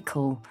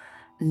political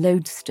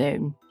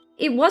lodestone?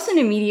 It wasn't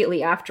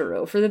immediately after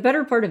Roe. For the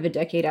better part of a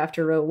decade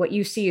after Roe, what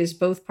you see is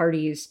both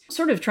parties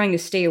sort of trying to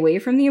stay away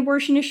from the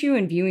abortion issue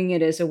and viewing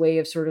it as a way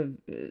of sort of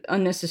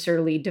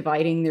unnecessarily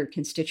dividing their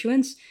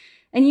constituents.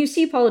 And you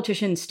see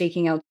politicians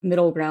staking out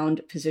middle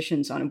ground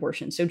positions on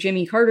abortion. So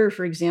Jimmy Carter,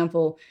 for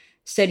example,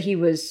 said he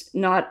was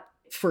not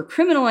for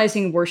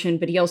criminalizing abortion,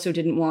 but he also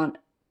didn't want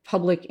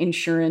public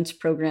insurance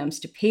programs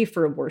to pay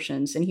for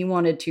abortions, and he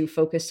wanted to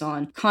focus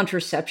on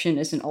contraception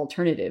as an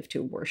alternative to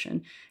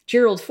abortion.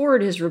 Gerald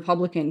Ford, his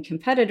Republican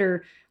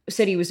competitor,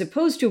 said he was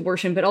opposed to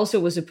abortion, but also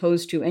was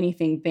opposed to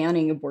anything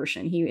banning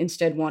abortion. He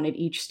instead wanted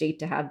each state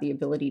to have the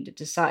ability to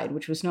decide,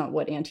 which was not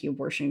what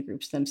anti-abortion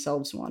groups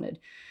themselves wanted.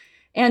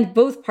 And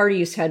both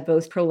parties had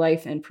both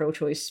pro-life and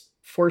pro-choice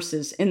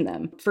forces in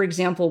them. For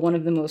example, one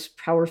of the most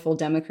powerful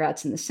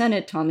Democrats in the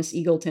Senate, Thomas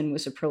Eagleton,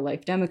 was a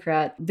pro-life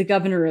Democrat. The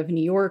governor of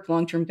New York,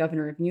 long-term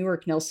governor of New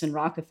York, Nelson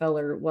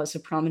Rockefeller, was a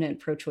prominent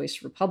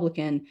pro-choice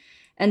Republican.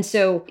 And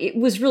so it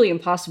was really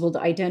impossible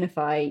to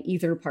identify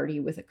either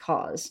party with a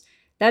cause.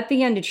 That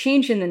began to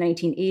change in the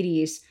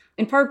 1980s,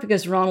 in part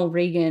because Ronald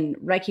Reagan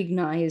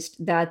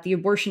recognized that the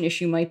abortion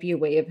issue might be a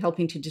way of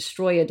helping to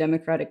destroy a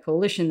Democratic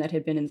coalition that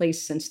had been in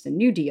place since the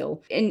New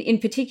Deal. And in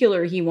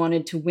particular, he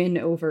wanted to win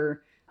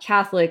over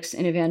Catholics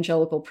and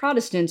evangelical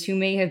Protestants who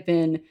may have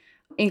been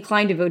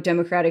inclined to vote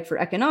Democratic for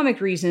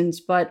economic reasons,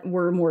 but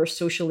were more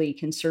socially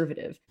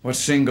conservative. What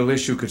single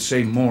issue could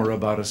say more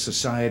about a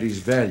society's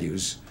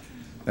values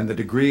than the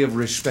degree of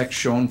respect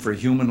shown for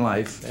human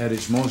life at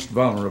its most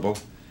vulnerable,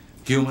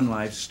 human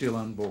life still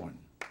unborn?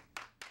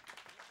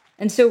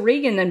 And so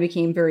Reagan then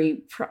became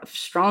very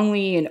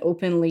strongly and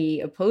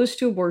openly opposed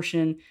to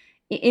abortion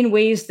in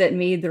ways that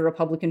made the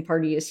Republican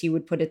Party, as he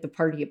would put it, the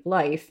party of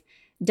life.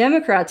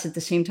 Democrats at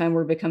the same time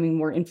were becoming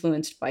more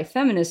influenced by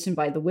feminists and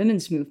by the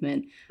women's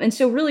movement. And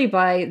so really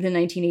by the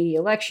 1980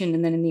 election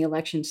and then in the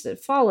elections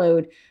that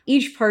followed,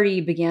 each party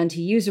began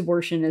to use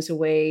abortion as a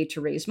way to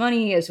raise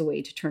money, as a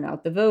way to turn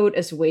out the vote,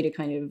 as a way to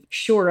kind of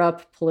shore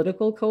up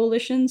political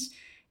coalitions.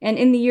 And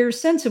in the years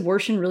since,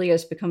 abortion really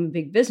has become a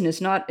big business,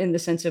 not in the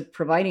sense of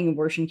providing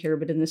abortion care,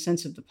 but in the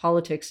sense of the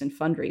politics and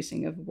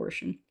fundraising of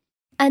abortion.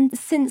 And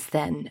since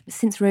then,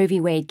 since Roe v.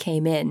 Wade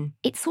came in,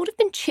 it's sort of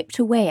been chipped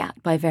away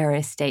at by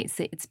various states.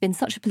 It's been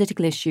such a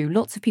political issue.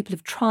 Lots of people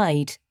have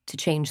tried to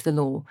change the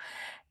law.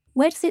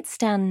 Where does it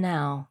stand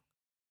now?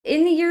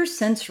 In the years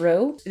since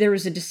Roe, there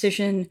was a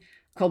decision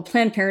called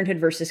Planned Parenthood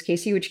versus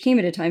Casey, which came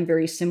at a time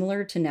very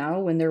similar to now,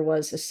 when there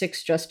was a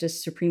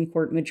 6-justice Supreme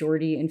Court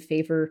majority in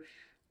favor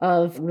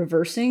of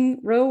reversing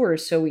Roe, or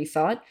so we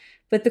thought.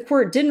 But the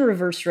court didn't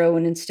reverse Roe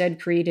and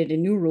instead created a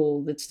new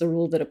rule that's the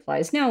rule that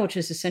applies now, which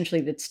is essentially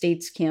that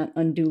states can't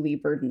unduly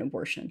burden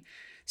abortion.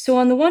 So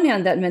on the one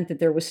hand, that meant that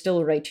there was still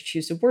a right to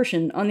choose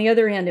abortion. On the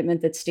other hand, it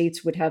meant that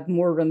states would have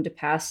more room to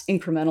pass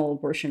incremental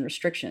abortion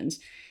restrictions.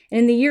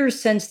 And in the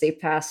years since, they've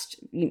passed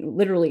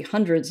literally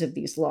hundreds of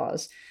these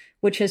laws,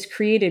 which has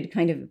created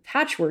kind of a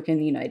patchwork in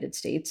the United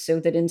States, so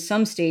that in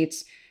some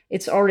states,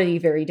 it's already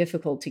very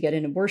difficult to get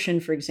an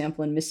abortion. For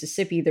example, in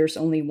Mississippi, there's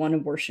only one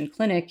abortion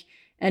clinic,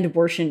 and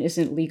abortion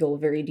isn't legal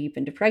very deep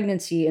into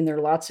pregnancy, and there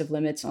are lots of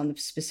limits on the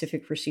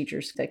specific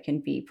procedures that can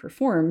be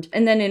performed.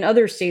 And then in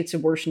other states,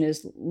 abortion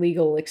is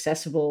legal,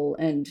 accessible,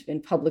 and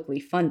publicly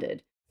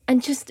funded.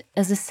 And just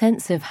as a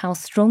sense of how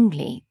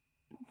strongly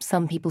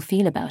some people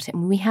feel about it,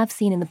 and we have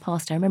seen in the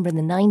past, I remember in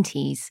the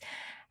 90s,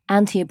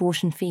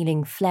 anti-abortion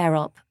feeling flare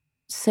up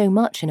so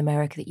much in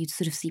America that you'd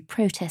sort of see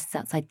protests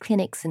outside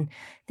clinics, and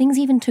things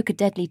even took a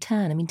deadly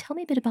turn. I mean, tell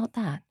me a bit about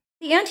that.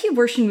 The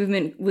anti-abortion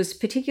movement was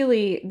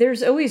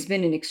there's always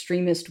been an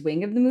extremist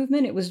wing of the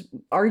movement. It was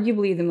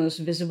arguably the most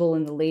visible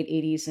in the late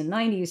 80s and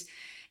 90s,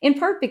 in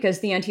part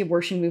because the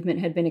anti-abortion movement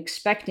had been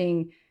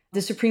expecting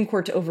the Supreme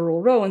Court to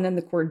overrule Roe, and then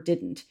the court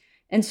didn't.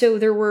 And so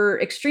there were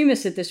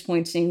extremists at this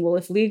point saying, well,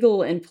 if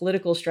legal and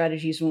political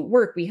strategies won't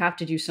work, we have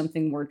to do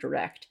something more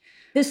direct.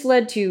 This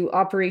led to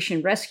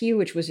Operation Rescue,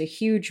 which was a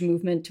huge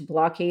movement to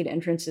blockade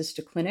entrances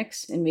to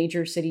clinics in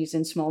major cities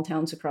and small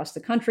towns across the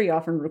country,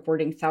 often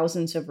recording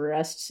thousands of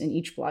arrests in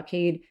each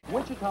blockade.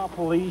 Wichita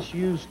police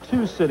used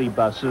 2 city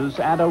buses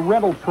and a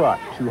rental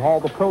truck to haul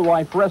the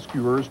pro-life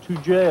rescuers to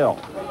jail.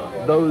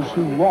 Those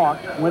who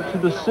walked went to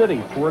the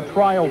city for a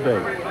trial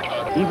date.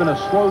 Even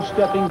a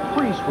slow-stepping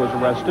priest was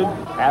arrested,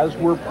 as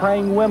were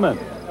praying women,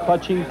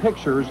 clutching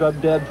pictures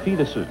of dead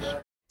fetuses.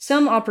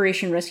 Some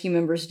Operation Rescue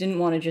members didn't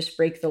want to just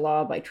break the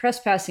law by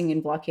trespassing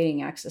and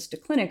blockading access to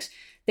clinics.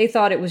 They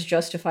thought it was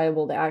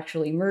justifiable to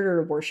actually murder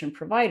abortion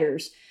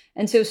providers.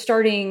 And so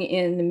starting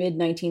in the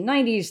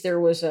mid-1990s, there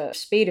was a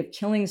spate of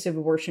killings of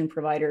abortion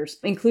providers,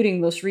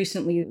 including most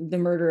recently the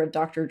murder of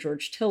Dr.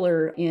 George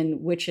Tiller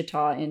in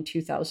Wichita in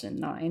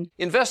 2009.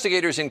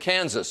 Investigators in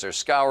Kansas are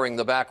scouring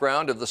the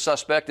background of the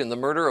suspect in the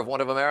murder of one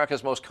of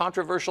America's most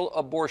controversial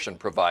abortion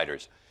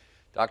providers.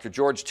 Dr.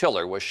 George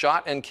Tiller was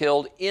shot and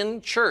killed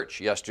in church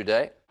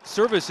yesterday.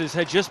 Services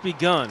had just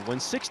begun when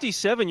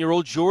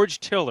 67-year-old George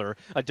Tiller,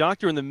 a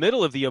doctor in the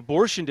middle of the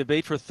abortion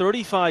debate for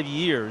 35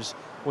 years,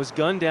 was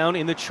gunned down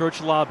in the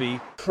church lobby.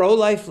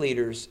 Pro-life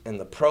leaders and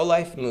the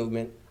pro-life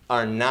movement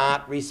are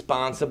not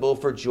responsible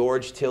for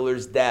George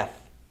Tiller's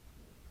death.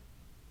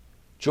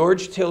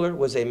 George Tiller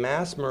was a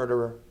mass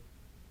murderer,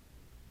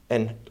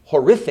 and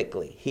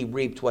horrifically, he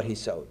reaped what he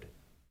sowed.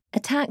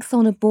 Attacks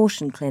on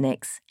abortion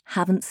clinics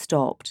haven't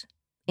stopped.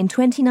 In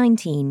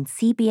 2019,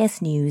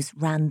 CBS News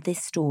ran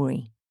this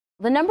story.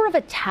 The number of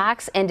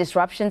attacks and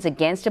disruptions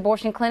against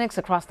abortion clinics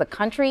across the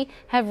country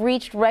have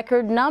reached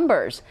record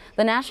numbers.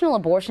 The National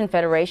Abortion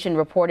Federation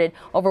reported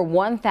over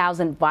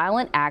 1,000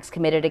 violent acts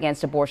committed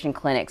against abortion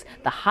clinics,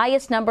 the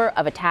highest number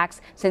of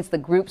attacks since the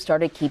group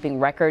started keeping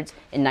records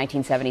in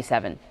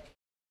 1977.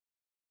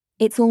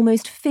 It's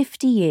almost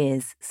 50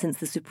 years since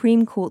the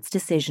Supreme Court's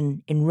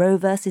decision in Roe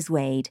v.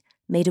 Wade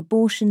made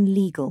abortion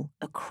legal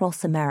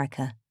across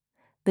America.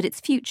 But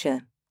its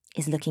future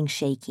is looking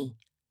shaky.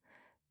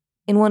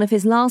 In one of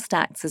his last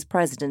acts as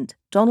president,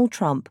 Donald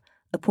Trump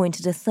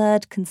appointed a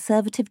third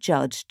conservative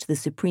judge to the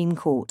Supreme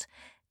Court,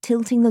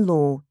 tilting the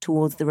law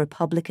towards the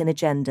Republican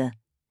agenda.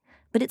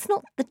 But it's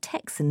not the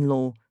Texan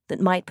law that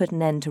might put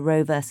an end to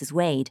Roe v.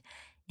 Wade.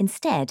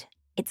 Instead,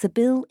 it's a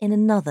bill in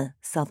another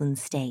southern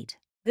state.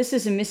 This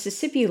is a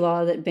Mississippi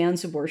law that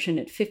bans abortion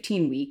at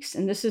 15 weeks,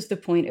 and this is the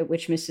point at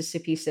which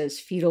Mississippi says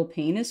fetal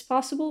pain is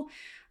possible.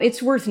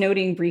 It's worth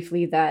noting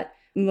briefly that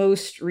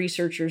most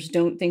researchers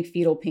don't think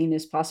fetal pain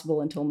is possible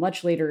until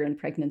much later in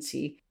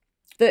pregnancy.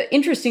 The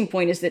interesting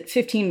point is that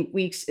 15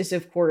 weeks is,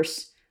 of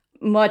course,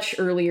 much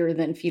earlier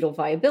than fetal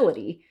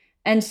viability.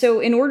 And so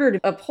in order to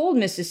uphold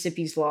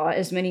Mississippi's law,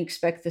 as many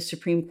expect the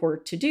Supreme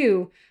Court to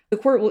do, the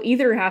court will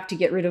either have to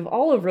get rid of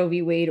all of Roe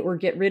v. Wade or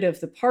get rid of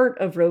the part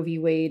of Roe v.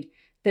 Wade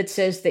that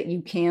says that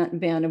you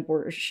can't ban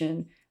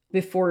abortion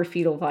before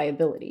fetal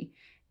viability.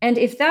 And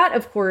if that,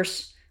 of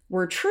course,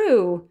 were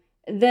true,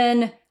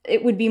 then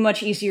it would be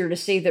much easier to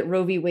say that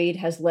Roe v. Wade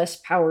has less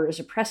power as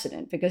a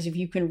precedent, because if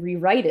you can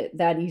rewrite it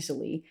that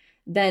easily,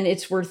 then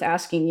it's worth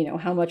asking,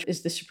 how much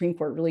is the Supreme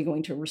Court really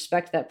going to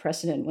respect that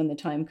precedent when the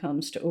time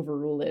comes to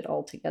overrule it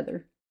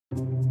altogether?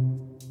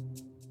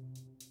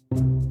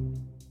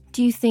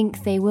 Do you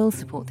think they will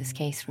support this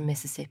case from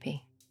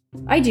Mississippi?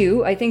 I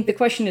do. I think the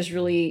question is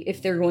really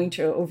if they're going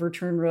to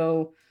overturn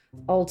Roe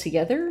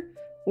altogether,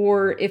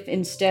 or if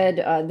instead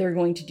they're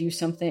going to do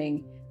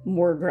something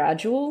more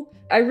gradual.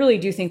 I really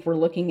do think we're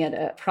looking at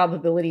a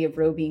probability of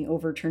Roe being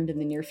overturned in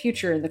the near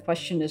future, and the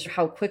question is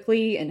how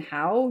quickly and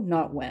how,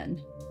 not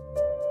when.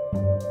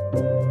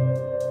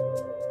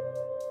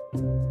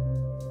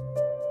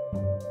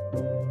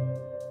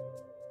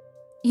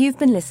 You've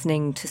been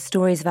listening to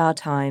Stories of Our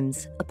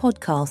Times, a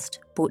podcast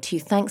brought to you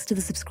thanks to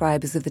the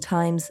subscribers of The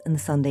Times and The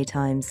Sunday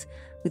Times,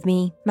 with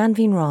me,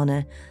 Manveen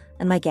Rana,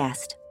 and my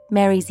guest,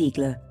 Mary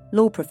Ziegler,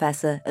 law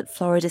professor at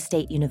Florida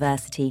State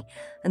University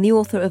and the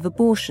author of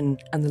Abortion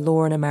and the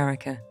Law in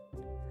America.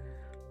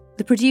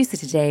 The producer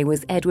today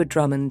was Edward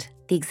Drummond,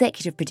 the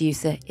executive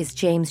producer is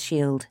James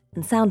Shield,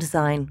 and sound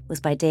design was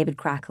by David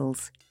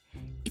Crackles.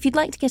 If you'd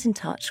like to get in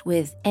touch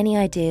with any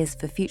ideas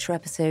for future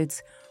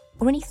episodes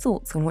or any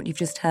thoughts on what you've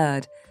just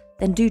heard,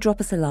 then do drop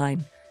us a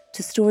line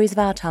to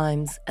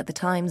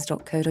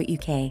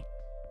storiesofourtimes@thetimes.co.uk.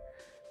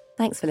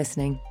 Thanks for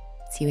listening.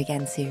 See you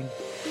again soon.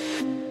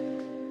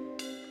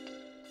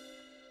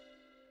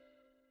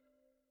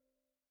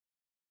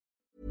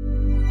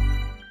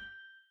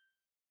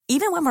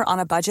 Even when we're on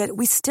a budget,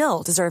 we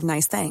still deserve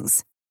nice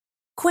things.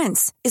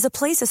 Quince is a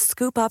place to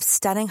scoop up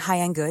stunning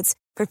high-end goods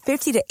for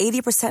 50 to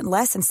 80%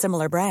 less than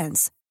similar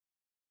brands.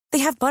 They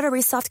have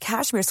buttery soft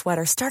cashmere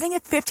sweaters starting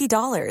at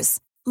 $50,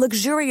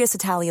 luxurious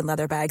Italian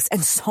leather bags,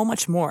 and so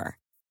much more.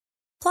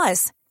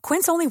 Plus,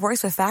 Quince only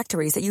works with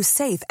factories that use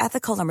safe,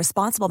 ethical, and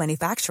responsible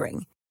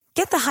manufacturing.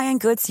 Get the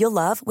high-end goods you'll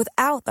love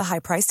without the high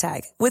price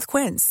tag with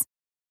Quince.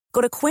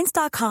 Go to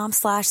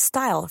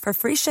quince.com/style for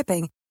free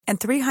shipping and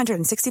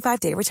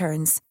 365-day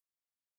returns.